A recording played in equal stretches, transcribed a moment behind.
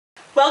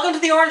Welcome to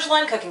the Orange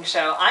Line Cooking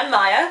Show. I'm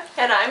Maya.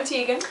 And I'm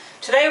Tegan.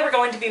 Today we're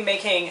going to be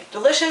making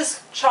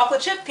delicious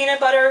chocolate chip peanut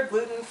butter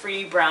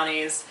gluten-free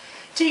brownies.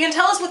 Tegan,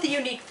 tell us what the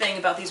unique thing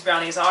about these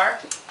brownies are.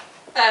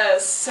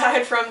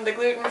 Aside from the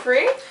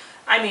gluten-free,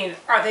 I mean,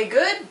 are they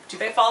good? Do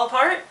they fall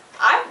apart?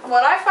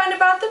 what I find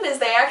about them is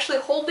they actually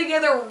hold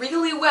together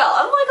really well,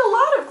 unlike a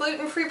lot of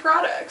gluten-free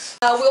products.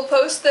 We'll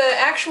post the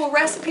actual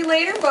recipe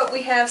later, but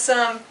we have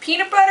some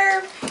peanut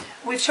butter.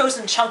 We've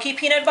chosen chunky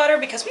peanut butter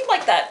because we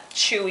like that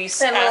chewy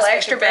That little aspect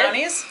extra of bit.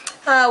 brownies.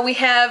 We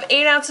have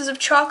 8 ounces of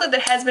chocolate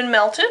that has been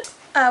melted.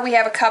 We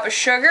have a cup of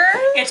sugar.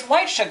 It's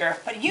white sugar,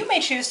 but you may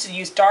choose to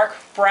use dark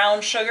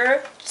brown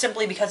sugar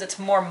simply because it's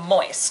more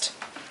moist.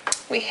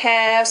 We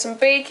have some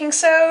baking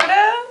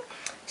soda,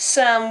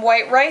 some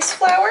white rice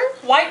flour.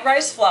 White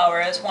rice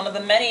flour is one of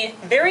the many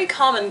very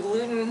common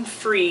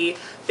gluten-free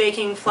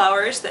baking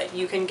flours that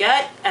you can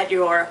get at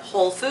your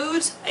Whole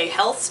Foods, a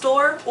health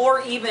store,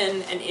 or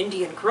even an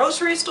Indian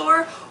grocery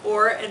store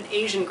or an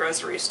Asian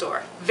grocery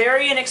store.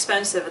 Very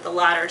inexpensive at the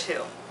latter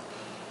two.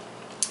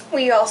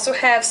 We also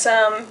have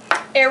some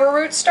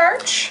arrowroot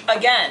starch.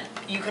 Again,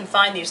 you can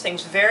find these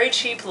things very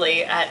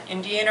cheaply at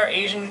Indian or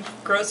Asian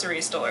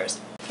grocery stores.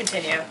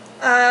 Continue.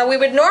 We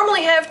would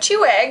normally have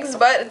 2 eggs,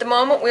 but at the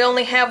moment we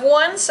only have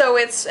 1, so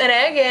it's an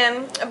egg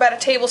and about a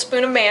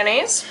tablespoon of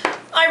mayonnaise.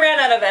 I ran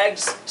out of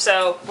eggs,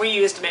 so we're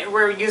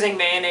using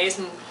mayonnaise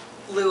in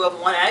lieu of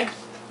 1 egg.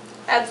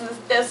 Adds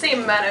the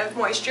same amount of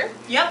moisture.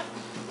 Yep.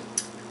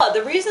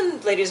 The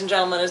reason, ladies and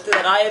gentlemen, is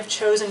that I have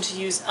chosen to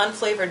use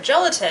unflavored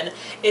gelatin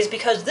is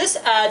because this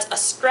adds a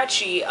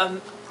stretchy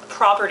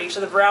property to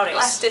the brownies.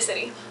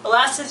 Elasticity.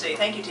 Elasticity,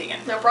 thank you, Tegan.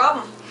 No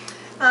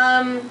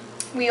problem.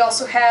 We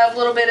also have a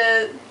little bit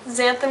of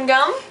xanthan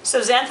gum. So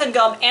xanthan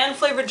gum and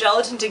flavored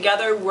gelatin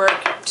together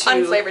work to...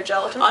 Unflavored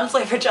gelatin.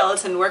 Unflavored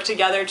gelatin work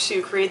together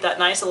to create that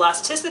nice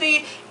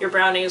elasticity. Your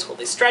brownies will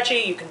be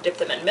stretchy, you can dip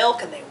them in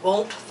milk and they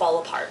won't fall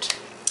apart.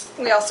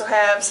 We also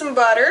have some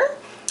butter.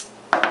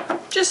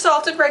 Just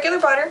salted regular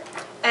butter.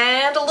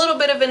 And a little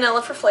bit of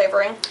vanilla for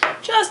flavoring.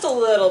 Just a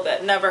little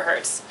bit, never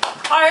hurts.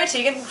 Alright,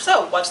 Tegan,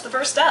 so what's the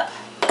first step?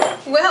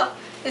 Well,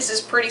 this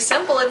is pretty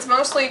simple. It's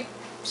mostly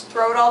just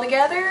throw it all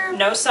together.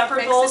 No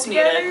separate bowls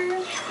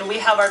needed. And we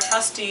have our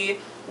trusty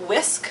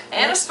whisk.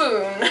 And a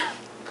spoon.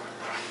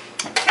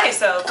 Okay,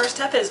 so first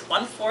step is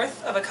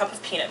 1/4 of a cup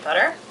of peanut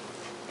butter.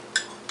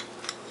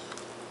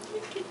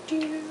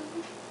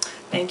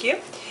 Thank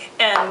you.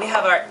 And we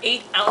have our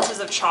 8 ounces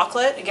of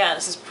chocolate. Again,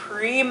 this is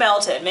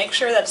pre-melted. Make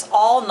sure that's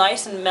all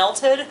nice and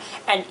melted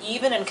and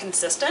even and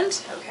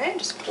consistent. Okay,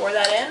 just pour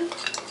that in.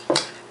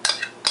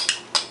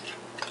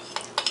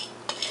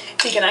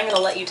 Tegan, I'm going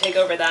to let you take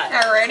over that.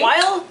 Alrighty.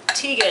 While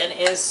Tegan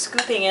is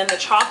scooping in the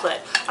chocolate,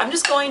 I'm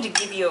just going to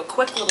give you a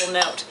quick little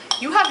note.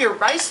 You have your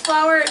rice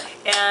flour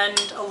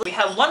and we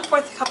have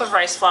 1/4 cup of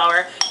rice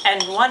flour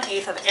and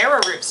 1/8 of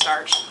arrowroot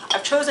starch.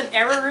 I've chosen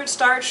arrowroot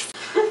starch.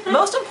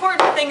 Most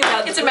important thing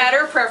about It's a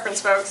matter of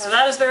preference, folks.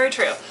 that is very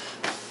true.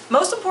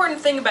 Most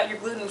important thing about your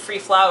gluten-free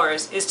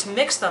flours is to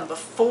mix them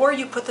before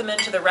you put them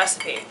into the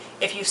recipe.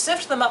 If you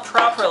sift them up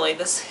properly,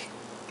 this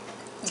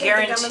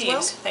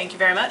guarantees, thank you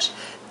very much,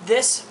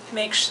 this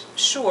makes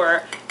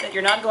sure that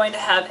you're not going to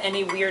have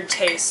any weird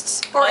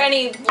tastes. Or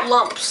any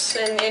lumps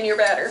in your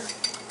batter.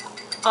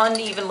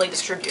 Unevenly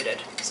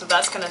distributed. So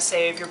that's going to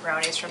save your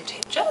brownies from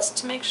just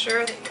to make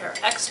sure that they're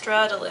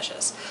extra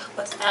delicious.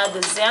 Let's add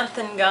the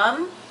xanthan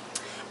gum.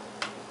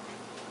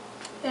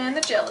 And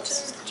the gelatin.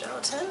 This is the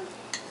gelatin.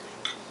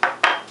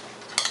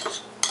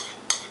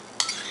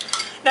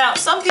 Now,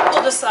 some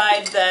people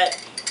decide that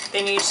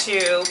they need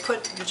to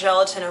put the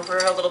gelatin over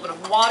a little bit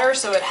of water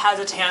so it has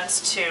a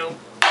chance to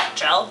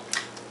gel.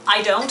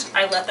 I don't.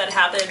 I let that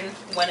happen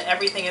when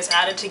everything is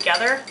added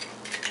together.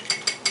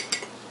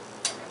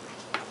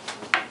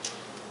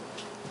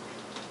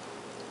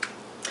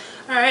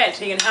 Alright,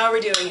 Tegan, how are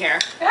we doing here?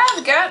 Yeah,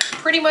 I've got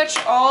pretty much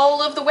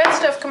all of the wet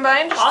stuff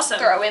combined. Just Awesome.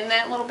 throw in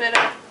that little bit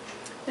of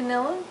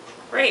vanilla.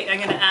 Great, I'm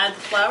going to add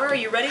the flour. Are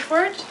you ready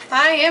for it?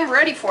 I am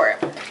ready for it.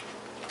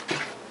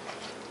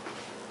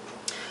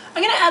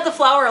 I'm going to add the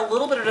flour a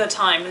little bit at a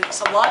time. It's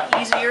a lot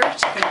easier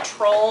to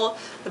control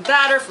the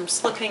batter from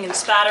slipping and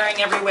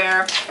spattering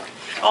everywhere.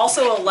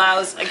 Also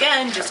allows,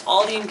 again, just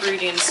all the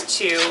ingredients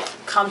to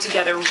come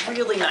together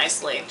really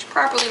nicely.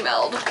 Properly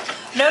meld.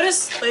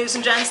 Notice, ladies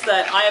and gents,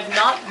 that I have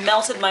not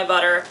melted my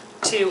butter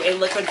to a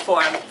liquid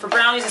form. For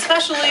brownies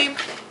especially,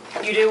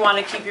 you do want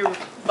to keep your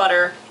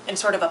butter in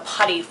sort of a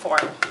putty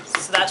form.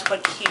 So that's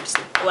what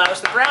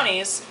allows the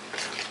brownies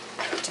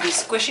to be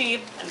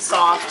squishy and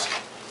soft.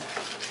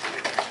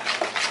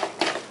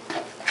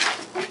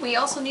 We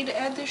also need to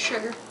add this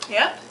sugar.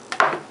 Yep.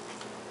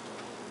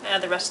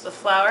 Add the rest of the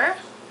flour.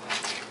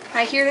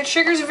 I hear that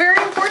sugar is very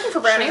important for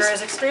brownies. Sugar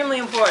is extremely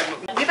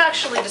important. We've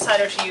actually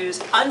decided to use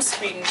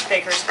unsweetened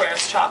Baker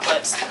Squares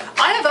chocolates.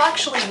 I have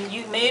actually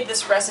made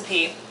this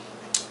recipe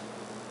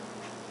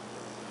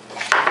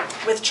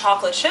with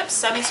chocolate chips,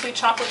 semi-sweet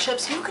chocolate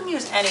chips. You can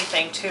use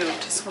anything to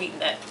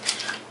sweeten it.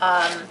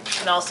 You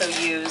can also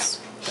use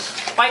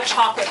white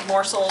chocolate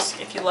morsels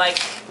if you like.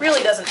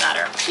 Really doesn't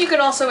matter. You can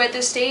also at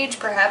this stage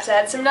perhaps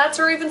add some nuts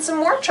or even some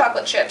more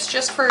chocolate chips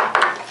just for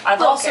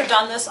I've also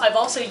done this. I've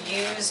also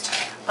used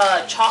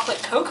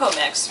chocolate cocoa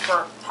mix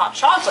for hot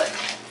chocolate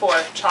for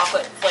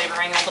chocolate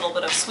flavoring and a little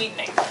bit of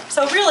sweetening.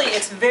 So really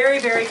it's very,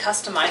 very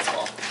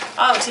customizable.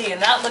 Oh, Tegan,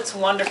 that looks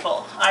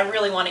wonderful. I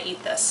really want to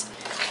eat this.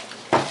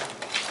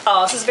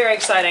 Oh, this is very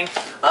exciting.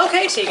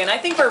 Okay, Tegan, I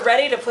think we're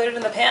ready to put it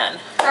in the pan.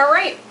 All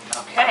right.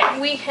 Okay.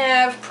 We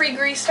have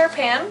pre-greased our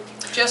pan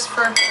just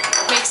for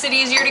makes it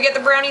easier to get the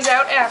brownies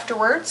out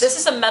afterwards. This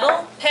is a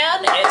metal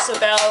pan. It's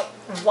about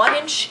 1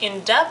 inch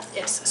in depth.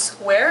 It's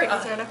square.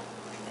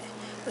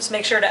 Just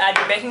make sure to add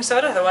your baking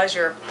soda, otherwise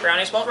your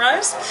brownies won't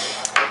rise.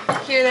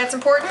 Here, that's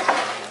important.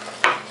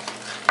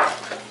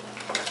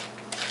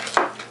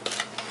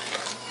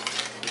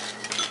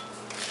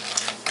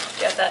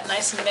 Get that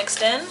nice and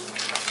mixed in.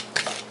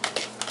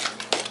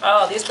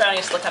 Oh, these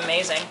brownies look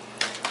amazing.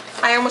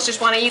 I almost just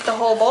want to eat the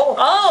whole bowl.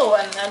 Oh,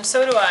 and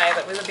so do I,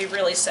 but we would be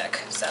really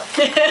sick, so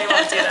we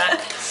won't do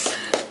that.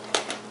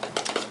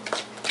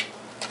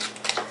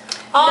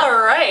 All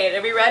right,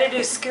 are we ready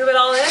to scoop it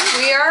all in?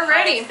 We are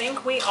ready. I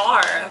think we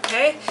are,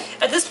 okay?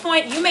 At this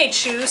point, you may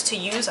choose to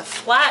use a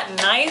flat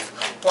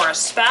knife or a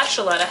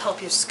spatula to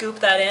help you scoop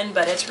that in,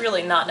 but it's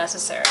really not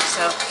necessary,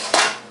 so.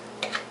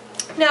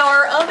 Now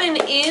our oven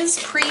is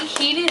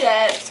preheated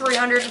at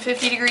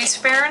 350 degrees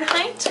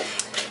Fahrenheit.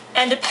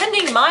 And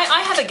depending,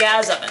 I have a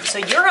gas oven, so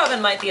your oven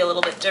might be a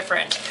little bit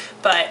different.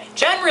 But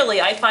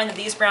generally, I find that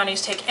these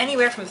brownies take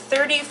anywhere from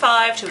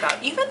 35 to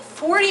about even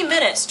 40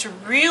 minutes to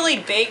really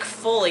bake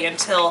fully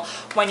until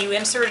when you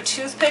insert a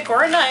toothpick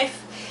or a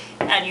knife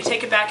and you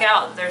take it back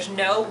out, there's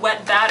no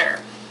wet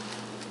batter.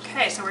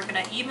 Okay, so we're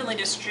going to evenly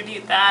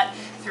distribute that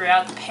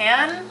throughout the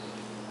pan,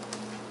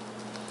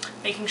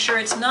 making sure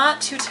it's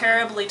not too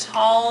terribly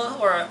tall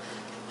or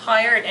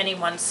higher at any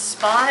one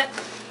spot.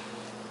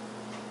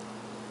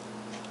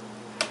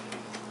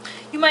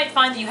 You might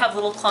find that you have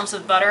little clumps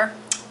of butter.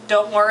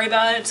 Don't worry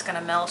about it, it's gonna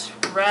melt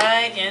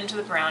right into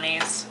the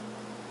brownies.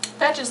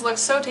 That just looks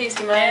so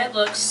tasty, Maya. It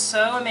looks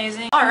so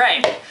amazing. All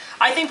right,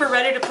 I think we're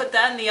ready to put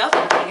that in the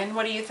oven, Megan.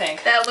 What do you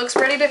think? That looks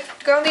ready to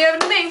go in the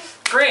oven to me.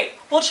 Great.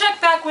 We'll check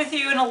back with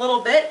you in a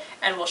little bit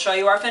and we'll show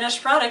you our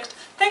finished product.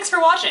 Thanks for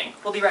watching.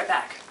 We'll be right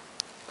back.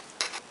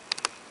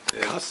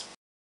 Yes.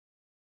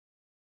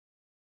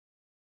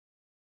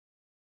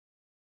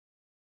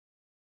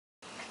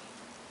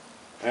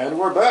 And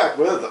we're back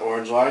with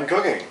Orange Line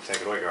Cooking.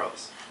 Take it away,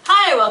 girls.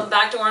 Hi, welcome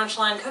back to Orange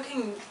Line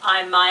Cooking.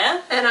 I'm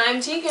Maya. And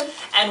I'm Tegan.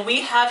 And we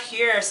have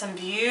here some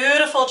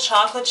beautiful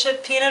chocolate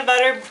chip peanut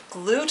butter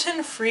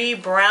gluten-free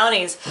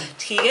brownies.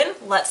 Tegan,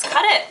 let's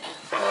cut it.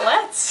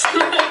 Let's.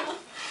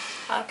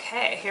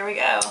 Okay, here we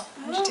go.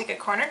 Why don't you take a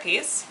corner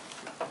piece?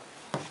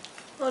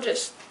 We'll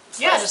just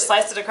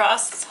slice it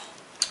across.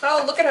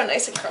 Oh, look at how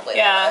nice and crumbly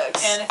Yeah, it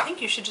looks. and I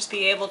think you should just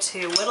be able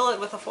to whittle it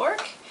with a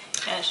fork,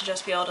 and it should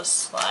just be able to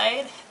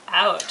slide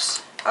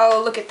out.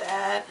 Oh, look at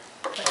that.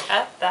 Look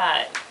at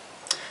that.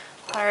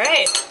 All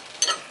right.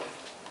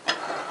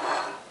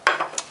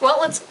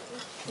 Well,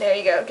 there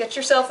you go. Get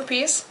yourself a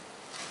piece.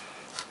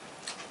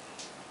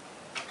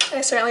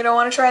 I certainly don't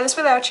want to try this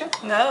without you.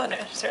 No,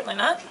 certainly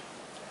not.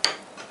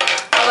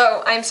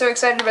 Although, I'm so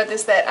excited about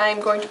this that I'm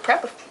going to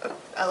prep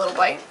a little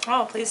bite.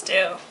 Oh, please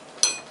do.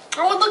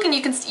 Oh, look, and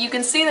you can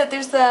see that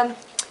there's the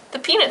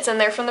peanuts in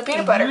there from the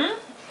peanut butter.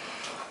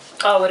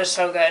 Oh, it is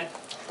so good.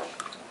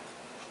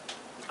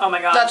 Oh my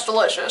god. That's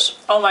delicious.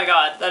 Oh my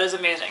god, that is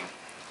amazing.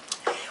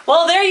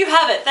 Well, there you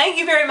have it. Thank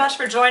you very much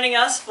for joining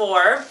us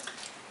for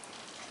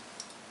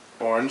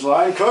Orange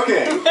Line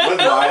Cooking with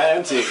Maya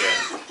and Tegan.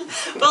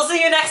 We'll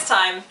see you next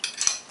time.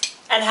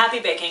 And happy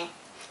baking.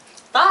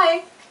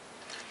 Bye.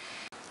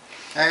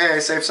 Hey,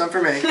 save some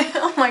for me.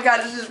 Oh my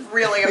god, this is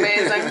really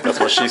amazing. That's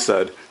what she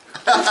said.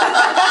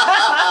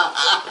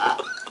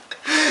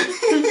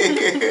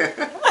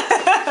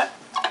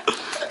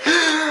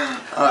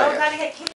 Oh, yeah.